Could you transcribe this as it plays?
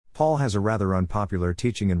Paul has a rather unpopular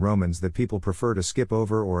teaching in Romans that people prefer to skip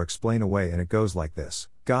over or explain away, and it goes like this: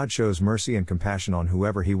 God shows mercy and compassion on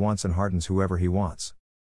whoever he wants and hardens whoever he wants.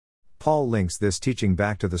 Paul links this teaching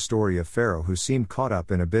back to the story of Pharaoh, who seemed caught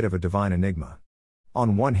up in a bit of a divine enigma.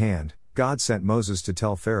 On one hand, God sent Moses to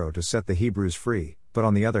tell Pharaoh to set the Hebrews free, but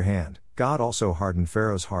on the other hand, God also hardened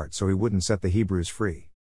Pharaoh's heart so he wouldn't set the Hebrews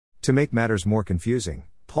free. To make matters more confusing,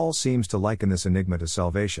 Paul seems to liken this enigma to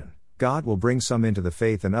salvation. God will bring some into the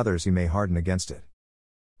faith and others he may harden against it.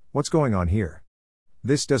 What's going on here?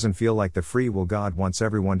 This doesn't feel like the free will God wants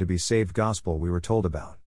everyone to be saved gospel we were told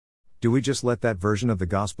about. Do we just let that version of the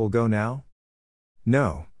gospel go now?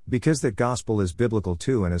 No, because that gospel is biblical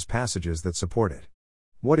too and has passages that support it.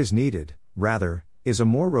 What is needed, rather, is a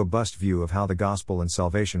more robust view of how the gospel and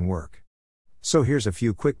salvation work. So here's a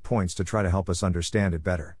few quick points to try to help us understand it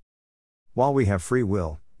better. While we have free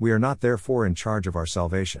will, we are not therefore in charge of our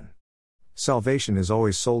salvation. Salvation is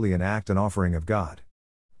always solely an act and offering of God.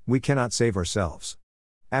 We cannot save ourselves.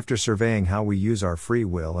 After surveying how we use our free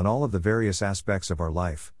will and all of the various aspects of our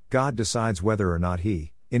life, God decides whether or not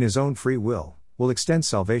He, in His own free will extend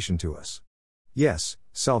salvation to us. Yes,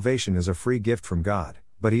 salvation is a free gift from God,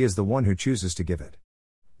 but He is the one who chooses to give it.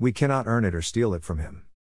 We cannot earn it or steal it from Him.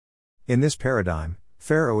 In this paradigm,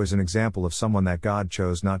 Pharaoh is an example of someone that God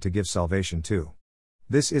chose not to give salvation to.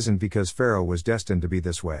 This isn't because Pharaoh was destined to be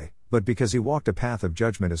this way, but because he walked a path of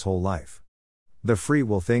judgment his whole life. The free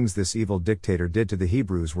will things this evil dictator did to the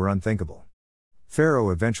Hebrews were unthinkable. Pharaoh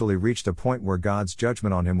eventually reached a point where God's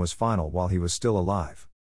judgment on him was final while he was still alive.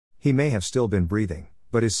 He may have still been breathing,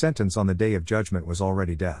 but his sentence on the day of judgment was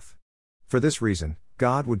already death. For this reason,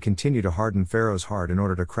 God would continue to harden Pharaoh's heart in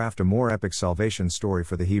order to craft a more epic salvation story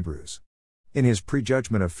for the Hebrews. In his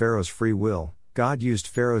prejudgment of Pharaoh's free will, God used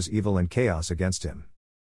Pharaoh's evil and chaos against him.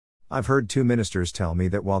 I've heard two ministers tell me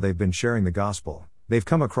that while they've been sharing the gospel, they've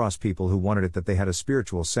come across people who wanted it that they had a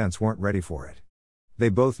spiritual sense weren't ready for it. They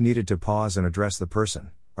both needed to pause and address the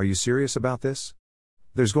person. Are you serious about this?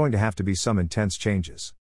 There's going to have to be some intense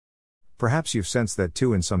changes. Perhaps you've sensed that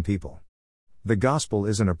too in some people. The gospel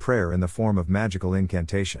isn't a prayer in the form of magical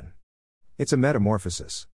incantation. It's a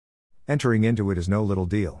metamorphosis. Entering into it is no little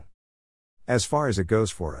deal. As far as it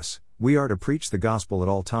goes for us, we are to preach the gospel at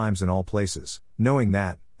all times and all places, knowing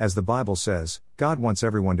that, as the Bible says, God wants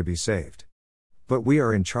everyone to be saved. But we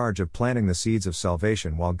are in charge of planting the seeds of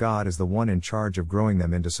salvation while God is the one in charge of growing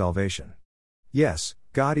them into salvation. Yes,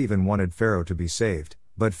 God even wanted Pharaoh to be saved,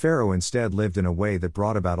 but Pharaoh instead lived in a way that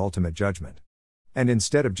brought about ultimate judgment. And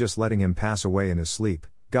instead of just letting him pass away in his sleep,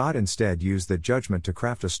 God instead used that judgment to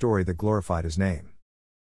craft a story that glorified his name.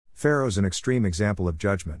 Pharaoh's an extreme example of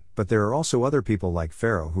judgment, but there are also other people like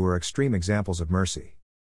Pharaoh who are extreme examples of mercy.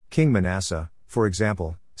 King Manasseh, for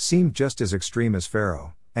example, seemed just as extreme as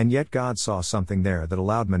Pharaoh, and yet God saw something there that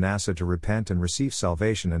allowed Manasseh to repent and receive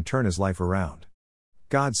salvation and turn his life around.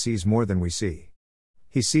 God sees more than we see.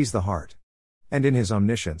 He sees the heart. And in his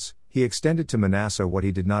omniscience, he extended to Manasseh what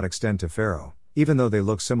he did not extend to Pharaoh, even though they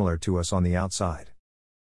look similar to us on the outside.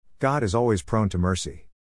 God is always prone to mercy.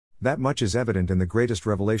 That much is evident in the greatest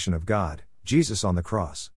revelation of God, Jesus on the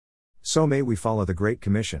cross. So may we follow the Great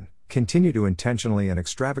Commission, continue to intentionally and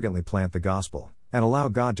extravagantly plant the gospel, and allow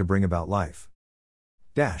God to bring about life.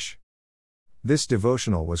 This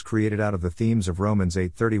devotional was created out of the themes of Romans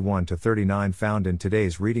 8:31-39 found in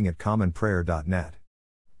today's reading at commonprayer.net.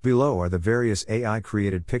 Below are the various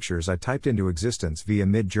AI-created pictures I typed into existence via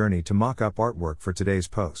Mid-Journey to mock up artwork for today's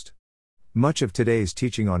post. Much of today's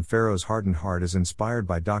teaching on Pharaoh's hardened heart is inspired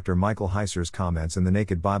by Dr. Michael Heiser's comments in the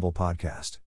Naked Bible podcast.